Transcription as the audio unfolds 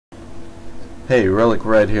Hey, Relic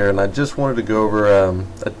Red here, and I just wanted to go over a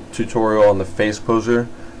tutorial on the faceposer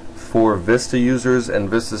for Vista users and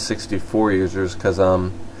Vista 64 users, because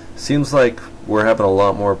seems like we're having a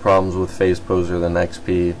lot more problems with faceposer than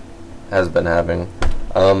XP has been having.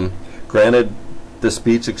 Granted, the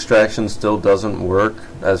speech extraction still doesn't work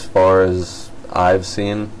as far as I've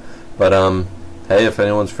seen, but hey, if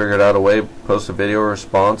anyone's figured out a way, post a video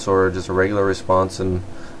response or just a regular response and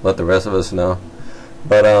let the rest of us know.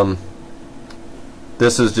 But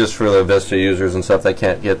this is just for the Vista users and stuff that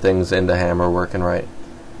can't get things into Hammer working right.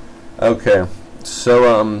 Okay,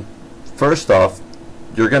 so first off,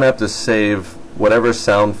 you're gonna have to save whatever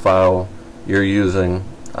sound file you're using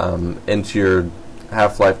into your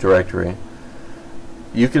Half-Life directory.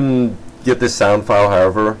 You can get this sound file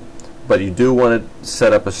however, but you do want it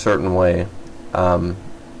set up a certain way.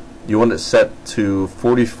 You want it set to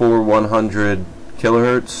 44100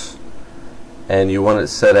 kilohertz, and you want it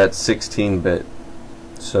set at 16-bit.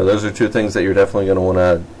 So those are two things that you're definitely going to want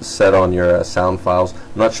to set on your sound files.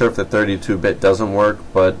 I'm not sure if the 32-bit doesn't work,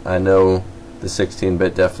 but I know the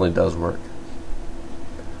 16-bit definitely does work.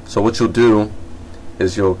 So what you'll do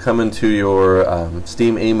is you'll come into your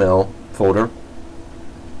Steam email folder.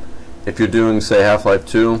 If you're doing, say, Half-Life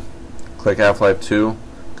 2, click Half-Life 2,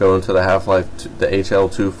 go into the the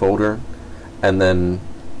HL2 folder, and then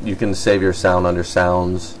you can save your sound under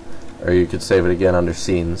Sounds, or you could save it again under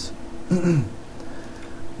Scenes.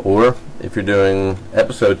 Or if you're doing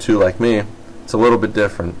Episode 2 like me, it's a little bit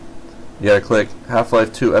different. You gotta click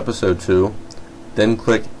Half-Life 2 Episode 2, then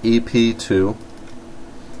click EP2.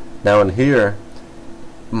 Now in here,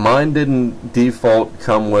 mine didn't default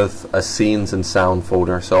come with a Scenes and Sound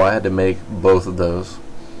folder, so I had to make both of those.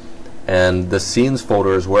 And the Scenes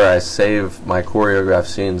folder is where I save my choreographed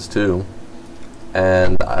scenes too,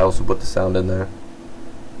 and I also put the sound in there,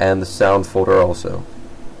 and the sound folder also.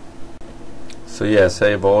 So yeah,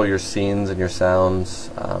 save all your scenes and your sounds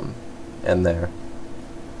in there.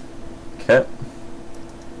 Okay.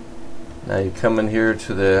 Now you come in here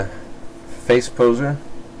to the faceposer,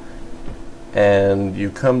 and you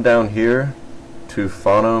come down here to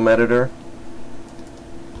Phonome Editor,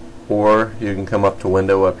 or you can come up to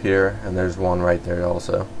Window up here, and there's one right there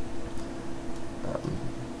also.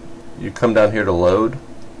 You come down here to Load,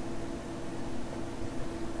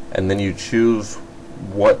 and then you choose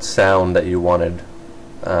what sound that you wanted.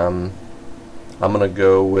 I'm gonna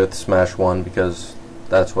go with Smash 1 because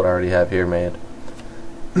that's what I already have here made.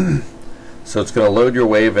 So it's gonna load your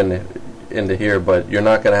wave into here, but you're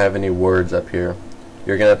not gonna have any words up here.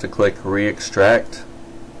 You're gonna have to click Re-extract,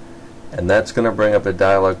 and that's gonna bring up a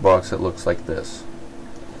dialog box that looks like this.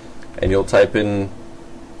 And you'll type in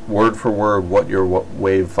word for word what your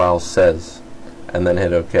wave file says, and then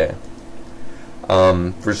hit OK.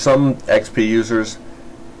 For some XP users,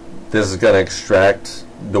 this is going to extract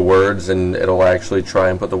the words, and it'll actually try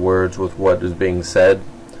and put the words with what is being said.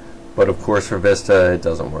 But of course for Vista it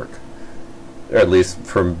doesn't work. Or at least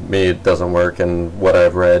for me it doesn't work, and what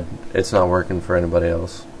I've read, it's not working for anybody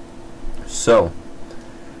else. So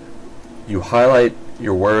you highlight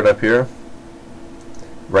your word up here,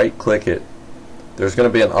 right click it. There's going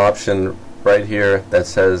to be an option right here that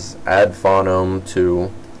says add phonome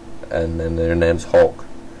to, and then their name's Hulk.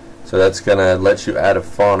 So that's going to let you add a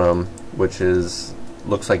phonome, which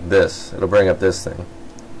looks like this. It'll bring up this thing.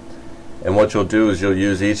 And what you'll do is you'll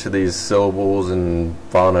use each of these syllables and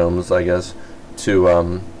phonemes, I guess,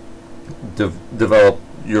 to develop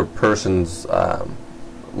your person's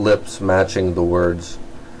lips matching the words.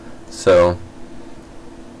 So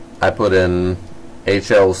I put in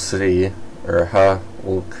HLC or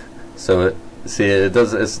Hulk. So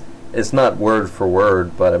it's not word for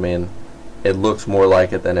word, but I mean, it looks more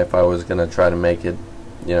like it than if I was going to try to make it,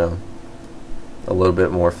 you know, a little bit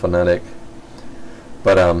more phonetic.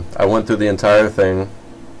 But I went through the entire thing,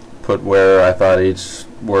 put where I thought each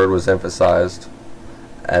word was emphasized,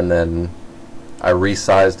 and then I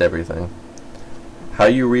resized everything. How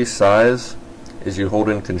you resize is you hold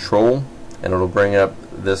in Control, and it'll bring up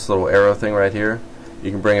this little arrow thing right here. You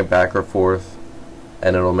can bring it back or forth,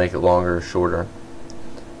 and it'll make it longer or shorter.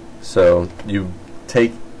 So you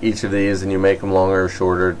take each of these and you make them longer or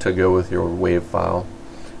shorter to go with your wave file.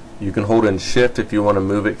 You can hold in Shift if you want to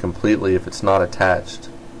move it completely if it's not attached.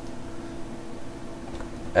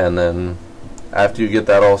 And then after you get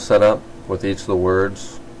that all set up with each of the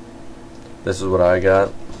words, this is what I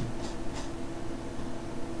got.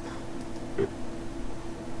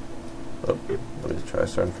 Oh, let me try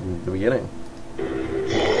starting from the beginning.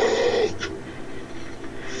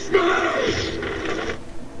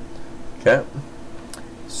 Okay,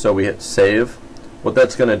 so we hit save. What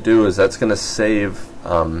that's going to do is that's going to save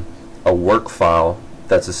a work file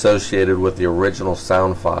that's associated with the original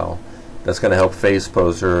sound file that's going to help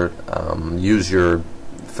faceposer use your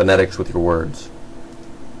phonetics with your words.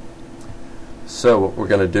 So what we're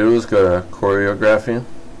going to do is go to choreography,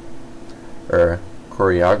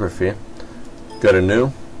 go to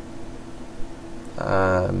new,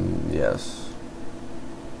 yes,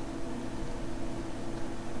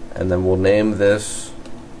 and then we'll name this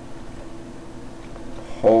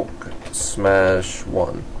Hulk Smash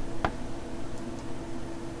 1.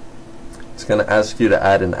 It's going to ask you to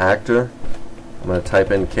add an actor. I'm going to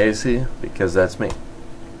type in Casey because that's me.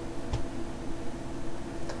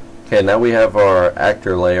 Okay, now we have our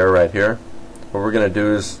actor layer right here. What we're going to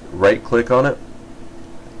do is right click on it,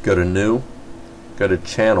 go to new, go to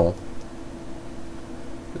channel.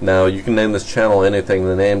 Now you can name this channel anything,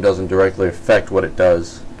 the name doesn't directly affect what it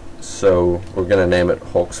does. So we're going to name it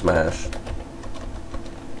Hulk Smash.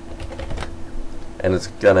 And it's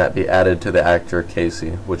going to be added to the actor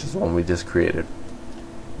Casey, which is the one we just created.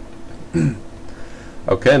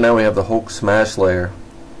 Okay, now we have the Hulk Smash layer.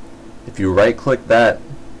 If you right click that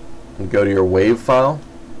and go to your wave file,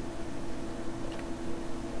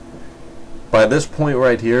 by this point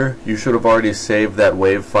right here you should have already saved that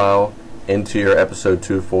wave file into your episode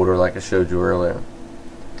 2 folder like I showed you earlier,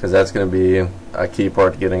 because that's going to be a key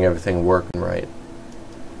part to getting everything working right.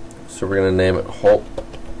 So we're going to name it Hulk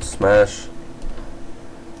Smash,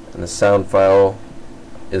 and the sound file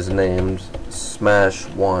is named Smash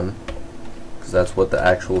 1 because that's what the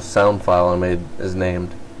actual sound file I made is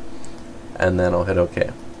named, and then I'll hit OK.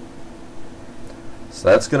 So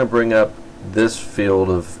that's going to bring up this field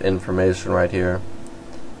of information right here,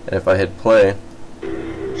 and if I hit play,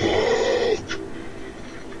 it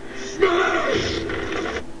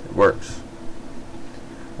works.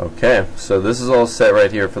 Okay, so this is all set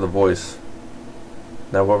right here for the voice.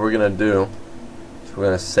 Now what we're going to do is we're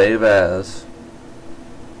going to save as,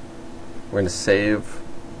 we're going to save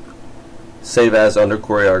as under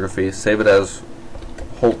choreography, save it as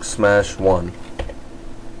Hulk Smash 1,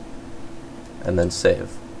 and then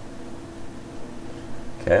save.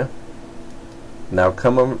 Okay, now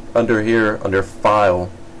come under here under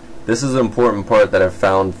file. This is an important part that I've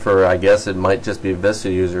found for, I guess it might just be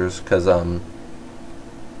Vista users, because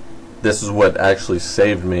this is what actually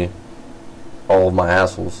saved me all of my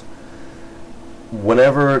hassles.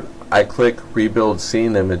 Whenever I click rebuild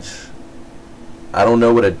scene image, I don't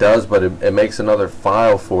know what it does, but it makes another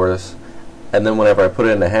file for us, and then whenever I put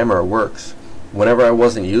it in the hammer it works. Whenever I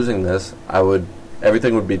wasn't using this,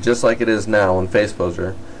 everything would be just like it is now in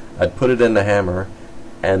faceposer. I'd put it in the hammer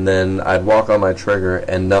and then I'd walk on my trigger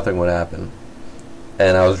and nothing would happen,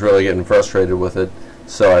 and I was really getting frustrated with it.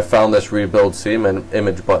 So I found this rebuild scene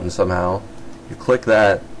image button somehow. You click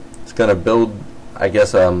that, it's going to build, I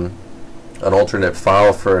guess, an alternate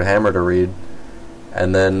file for a hammer to read,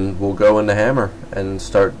 and then we'll go into hammer and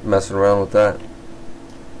start messing around with that.